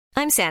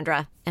I'm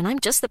Sandra, and I'm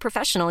just the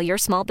professional your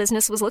small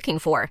business was looking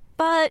for.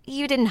 But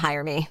you didn't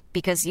hire me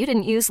because you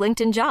didn't use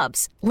LinkedIn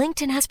Jobs.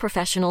 LinkedIn has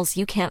professionals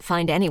you can't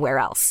find anywhere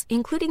else,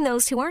 including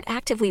those who aren't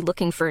actively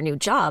looking for a new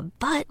job,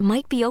 but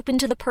might be open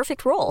to the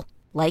perfect role,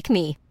 like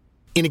me.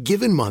 In a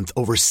given month,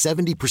 over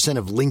 70%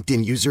 of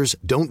LinkedIn users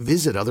don't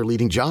visit other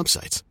leading job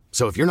sites.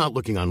 So if you're not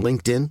looking on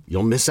LinkedIn,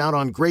 you'll miss out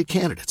on great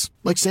candidates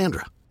like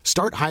Sandra.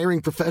 Start hiring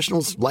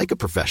professionals like a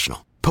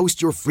professional.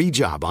 Post your free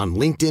job on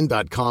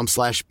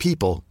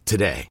linkedin.com/people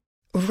today.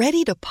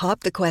 Ready to pop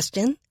the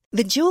question?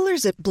 The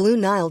jewelers at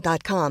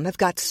BlueNile.com have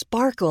got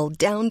sparkle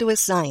down to a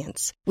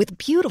science with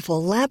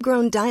beautiful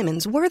lab-grown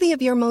diamonds worthy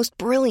of your most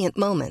brilliant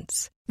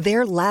moments.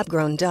 Their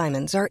lab-grown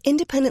diamonds are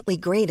independently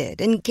graded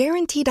and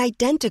guaranteed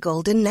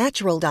identical to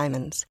natural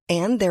diamonds,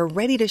 and they're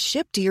ready to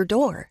ship to your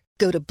door.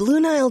 Go to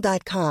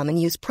BlueNile.com and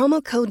use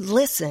promo code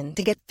LISTEN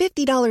to get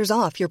 $50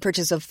 off your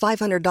purchase of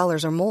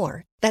 $500 or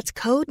more. That's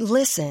code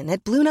LISTEN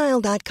at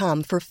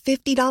BlueNile.com for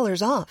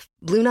 $50 off.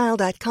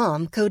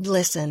 BlueNile.com, code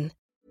LISTEN.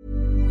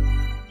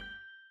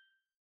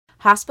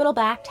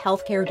 Hospital-backed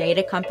healthcare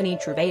data company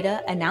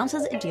Truveta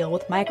announces a deal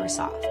with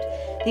Microsoft.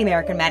 The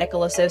American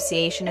Medical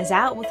Association is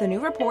out with a new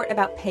report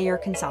about payer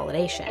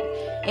consolidation,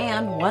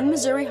 and one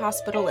Missouri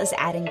hospital is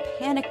adding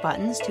panic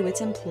buttons to its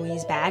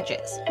employees'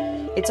 badges.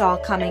 It's all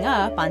coming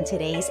up on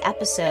today's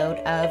episode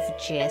of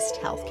GIST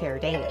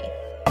Healthcare Daily.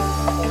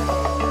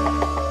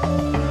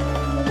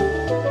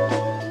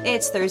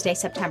 It's Thursday,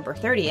 September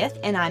 30th,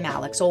 and I'm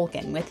Alex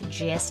Olkin with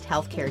GIST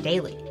Healthcare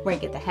Daily, where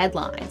you get the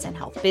headlines and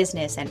health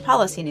business and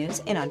policy news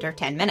in under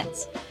 10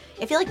 minutes.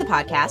 If you like the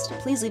podcast,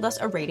 please leave us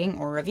a rating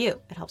or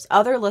review. It helps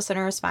other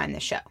listeners find the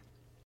show.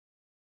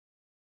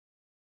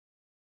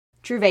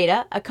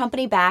 Truveta, a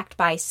company backed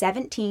by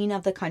 17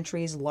 of the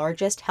country's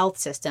largest health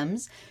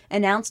systems,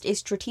 announced a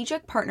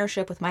strategic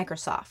partnership with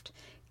Microsoft.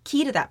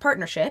 Key to that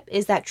partnership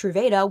is that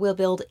Truveta will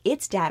build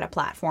its data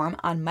platform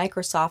on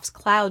Microsoft's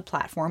cloud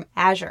platform,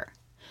 Azure.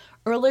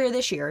 Earlier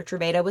this year,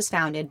 Truveta was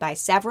founded by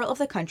several of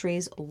the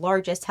country's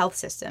largest health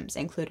systems,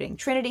 including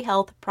Trinity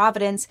Health,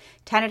 Providence,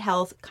 Tenet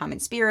Health,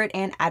 Common Spirit,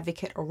 and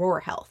Advocate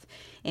Aurora Health.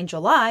 In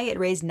July, it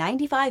raised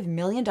 $95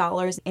 million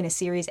in a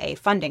Series A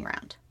funding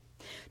round.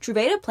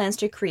 Truveta plans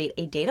to create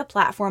a data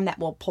platform that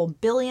will pull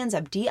billions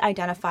of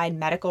de-identified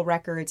medical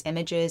records,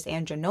 images,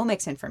 and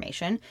genomics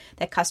information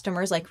that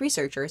customers like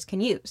researchers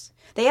can use.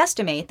 They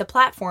estimate the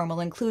platform will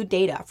include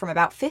data from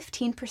about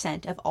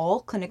 15% of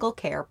all clinical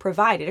care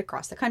provided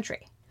across the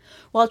country.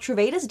 While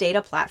Truveta's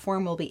data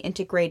platform will be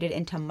integrated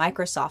into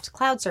Microsoft's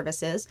cloud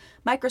services,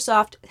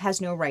 Microsoft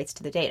has no rights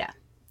to the data.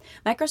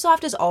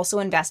 Microsoft is also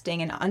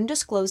investing an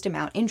undisclosed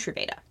amount in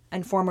Truveta,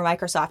 and former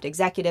Microsoft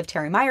executive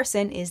Terry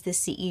Myerson is the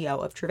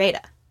CEO of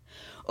Truveta.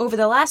 Over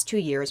the last 2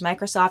 years,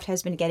 Microsoft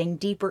has been getting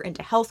deeper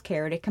into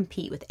healthcare to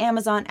compete with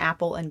Amazon,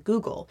 Apple, and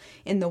Google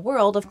in the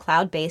world of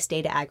cloud-based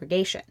data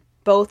aggregation,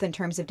 both in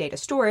terms of data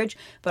storage,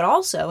 but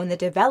also in the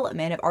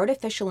development of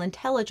artificial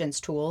intelligence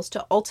tools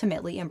to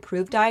ultimately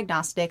improve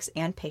diagnostics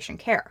and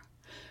patient care.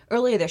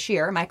 Earlier this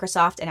year,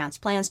 Microsoft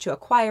announced plans to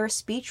acquire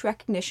speech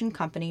recognition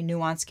company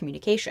Nuance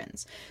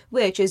Communications,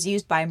 which is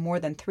used by more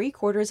than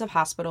 3/4 of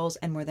hospitals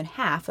and more than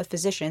half of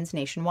physicians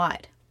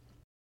nationwide.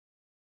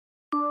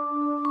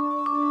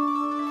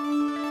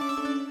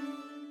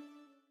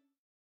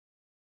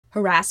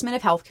 Harassment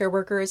of healthcare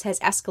workers has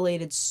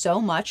escalated so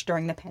much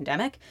during the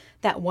pandemic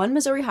that one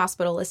Missouri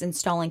hospital is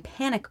installing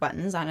panic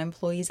buttons on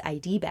employees'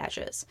 ID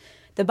badges.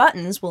 The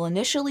buttons will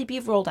initially be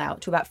rolled out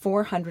to about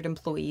 400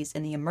 employees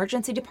in the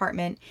emergency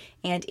department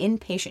and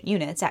inpatient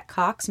units at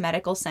Cox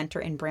Medical Center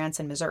in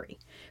Branson, Missouri.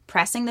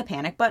 Pressing the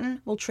panic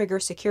button will trigger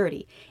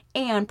security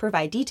and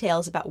provide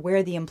details about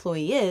where the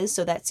employee is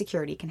so that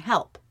security can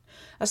help.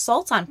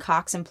 Assaults on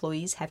Cox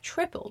employees have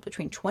tripled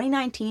between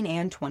 2019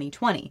 and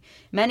 2020,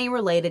 many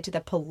related to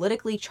the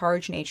politically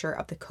charged nature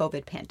of the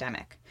COVID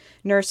pandemic.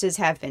 Nurses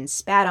have been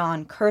spat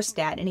on, cursed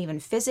at, and even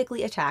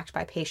physically attacked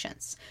by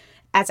patients,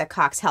 as a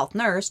Cox Health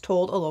nurse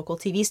told a local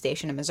TV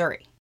station in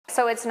Missouri.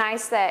 So it's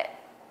nice that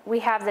we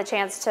have the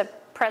chance to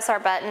press our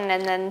button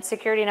and then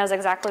security knows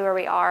exactly where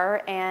we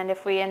are, and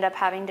if we end up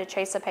having to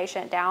chase a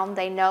patient down,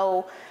 they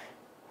know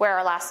where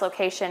our last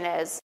location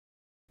is.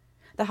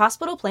 The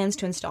hospital plans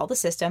to install the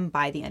system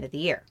by the end of the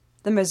year.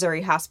 The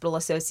Missouri Hospital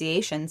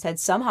Association said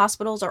some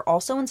hospitals are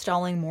also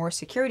installing more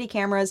security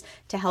cameras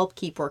to help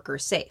keep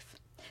workers safe.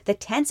 The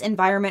tense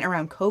environment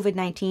around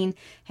COVID-19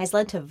 has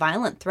led to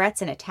violent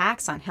threats and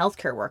attacks on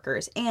healthcare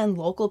workers and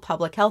local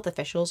public health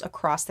officials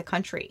across the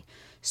country.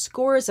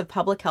 Scores of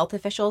public health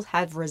officials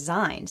have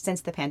resigned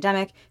since the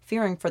pandemic,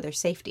 fearing for their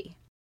safety.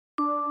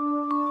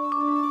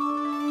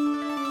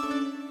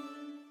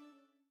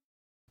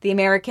 The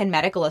American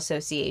Medical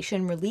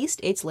Association released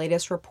its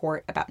latest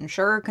report about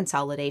insurer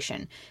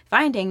consolidation,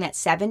 finding that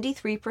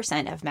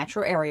 73% of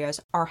metro areas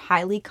are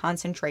highly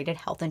concentrated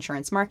health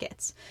insurance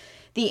markets.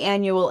 The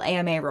annual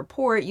AMA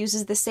report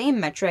uses the same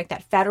metric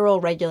that federal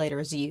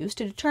regulators use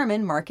to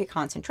determine market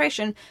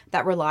concentration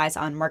that relies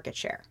on market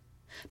share.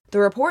 The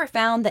report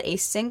found that a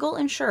single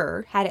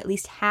insurer had at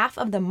least half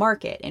of the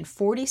market in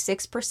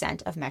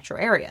 46% of metro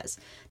areas.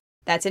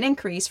 That's an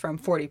increase from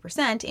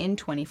 40% in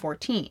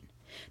 2014.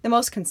 The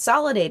most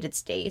consolidated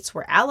states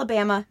were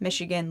Alabama,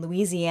 Michigan,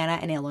 Louisiana,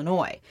 and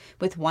Illinois,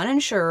 with one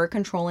insurer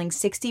controlling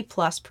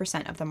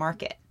 60+% of the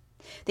market.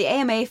 The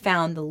AMA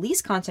found the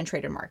least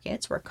concentrated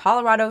markets were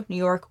Colorado, New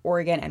York,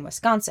 Oregon, and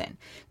Wisconsin,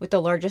 with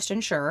the largest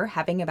insurer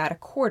having about a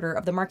quarter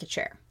of the market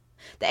share.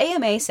 The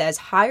AMA says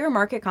higher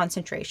market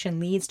concentration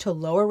leads to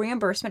lower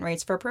reimbursement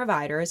rates for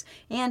providers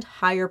and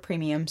higher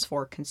premiums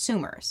for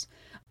consumers.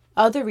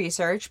 Other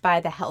research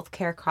by the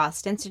Healthcare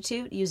Cost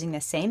Institute using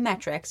the same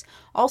metrics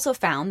also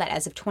found that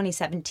as of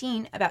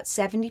 2017, about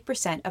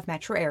 70% of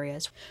metro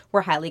areas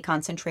were highly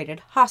concentrated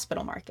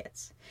hospital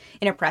markets.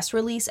 In a press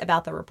release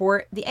about the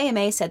report, the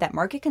AMA said that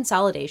market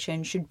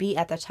consolidation should be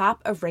at the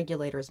top of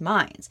regulators'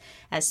 minds,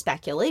 as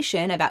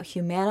speculation about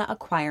Humana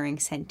acquiring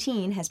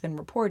Centene has been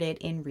reported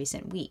in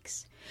recent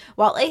weeks.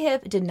 While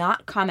AHIP did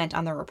not comment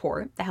on the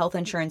report, the Health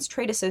Insurance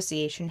Trade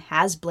Association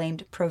has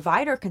blamed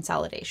provider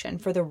consolidation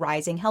for the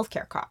rising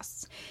healthcare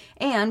costs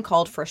and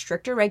called for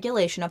stricter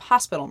regulation of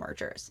hospital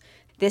mergers.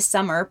 This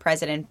summer,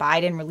 President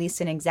Biden released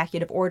an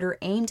executive order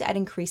aimed at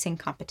increasing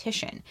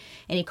competition,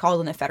 and he called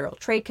on the Federal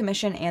Trade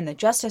Commission and the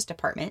Justice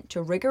Department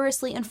to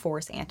rigorously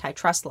enforce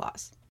antitrust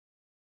laws.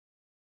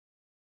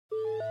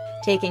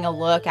 Taking a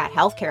look at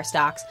healthcare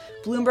stocks,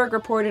 Bloomberg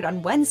reported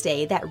on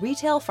Wednesday that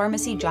retail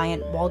pharmacy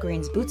giant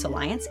Walgreens Boots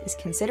Alliance is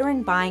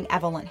considering buying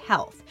Evolent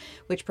Health,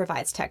 which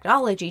provides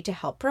technology to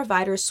help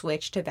providers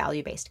switch to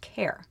value-based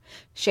care.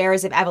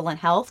 Shares of Evolent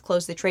Health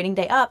closed the trading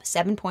day up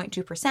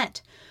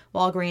 7.2%.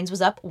 Walgreens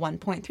was up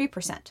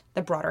 1.3%.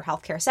 The broader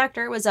healthcare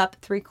sector was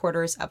up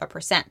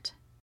 0.75%.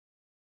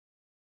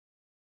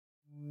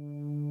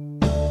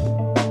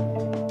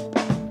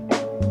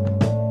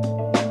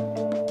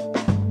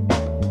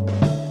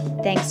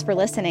 Thanks for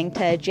listening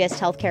to GIST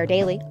Healthcare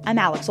Daily. I'm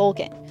Alex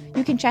Olgin.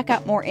 You can check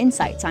out more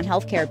insights on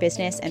healthcare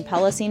business and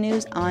policy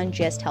news on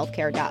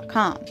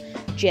gisthealthcare.com.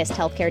 GIST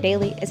Healthcare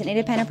Daily is an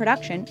independent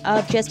production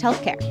of GIST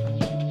Healthcare.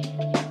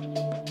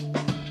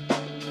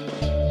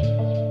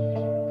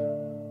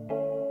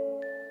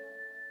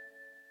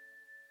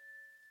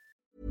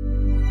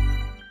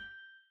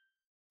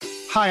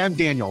 Hi, I'm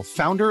Daniel,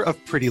 founder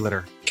of Pretty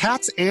Litter.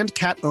 Cats and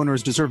cat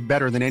owners deserve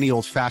better than any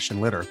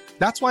old-fashioned litter.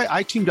 That's why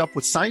I teamed up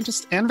with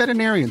scientists and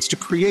veterinarians to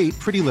create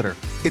Pretty Litter.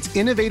 Its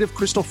innovative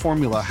crystal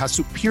formula has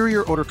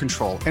superior odor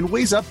control and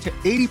weighs up to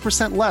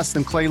 80% less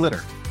than clay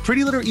litter.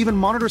 Pretty Litter even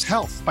monitors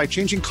health by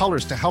changing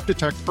colors to help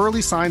detect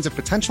early signs of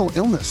potential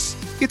illness.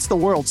 It's the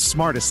world's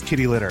smartest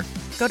kitty litter.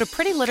 Go to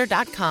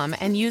prettylitter.com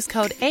and use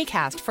code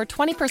ACAST for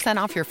 20%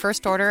 off your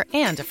first order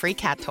and a free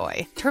cat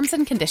toy. Terms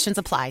and conditions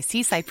apply.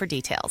 See site for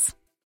details.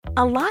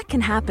 A lot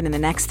can happen in the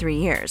next 3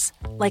 years.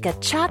 Like a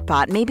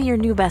chatbot may be your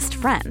new best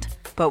friend.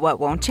 But what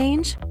won't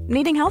change?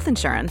 Needing health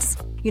insurance.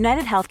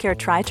 United Healthcare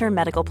Tri-Term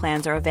Medical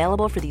Plans are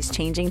available for these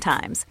changing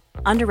times.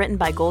 Underwritten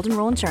by Golden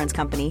Rule Insurance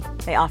Company,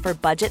 they offer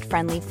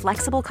budget-friendly,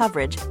 flexible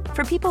coverage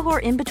for people who are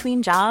in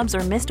between jobs or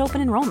missed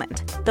open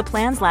enrollment. The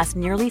plans last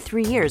nearly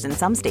 3 years in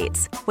some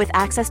states, with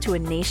access to a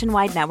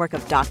nationwide network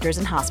of doctors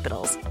and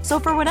hospitals. So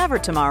for whatever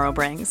tomorrow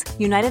brings,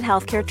 United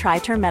Healthcare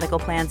Tri-Term Medical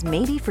Plans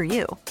may be for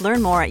you.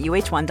 Learn more at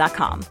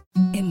uh1.com.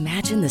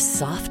 Imagine the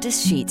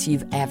softest sheets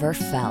you've ever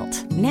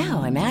felt.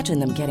 Now imagine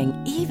them getting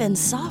even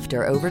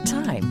softer over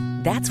time.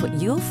 That's what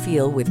you'll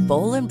feel with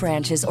Boll &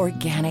 Branch's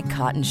organic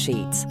cotton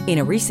sheets. In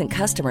a recent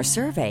customer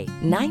survey,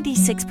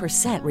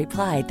 96%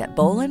 replied that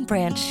Boll &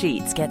 Branch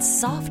sheets get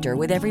softer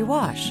with every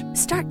wash.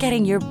 Start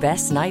getting your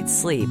best night's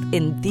sleep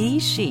in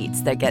these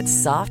sheets that get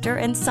softer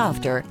and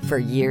softer for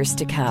years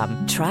to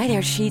come. Try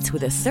their sheets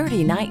with a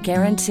 30-night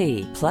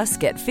guarantee. Plus,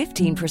 get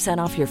 15%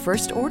 off your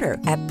first order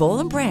at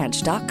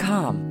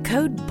bollandbranch.com.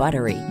 Code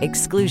BUTTERY.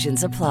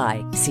 Exclusions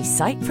apply. See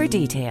site for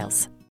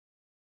details.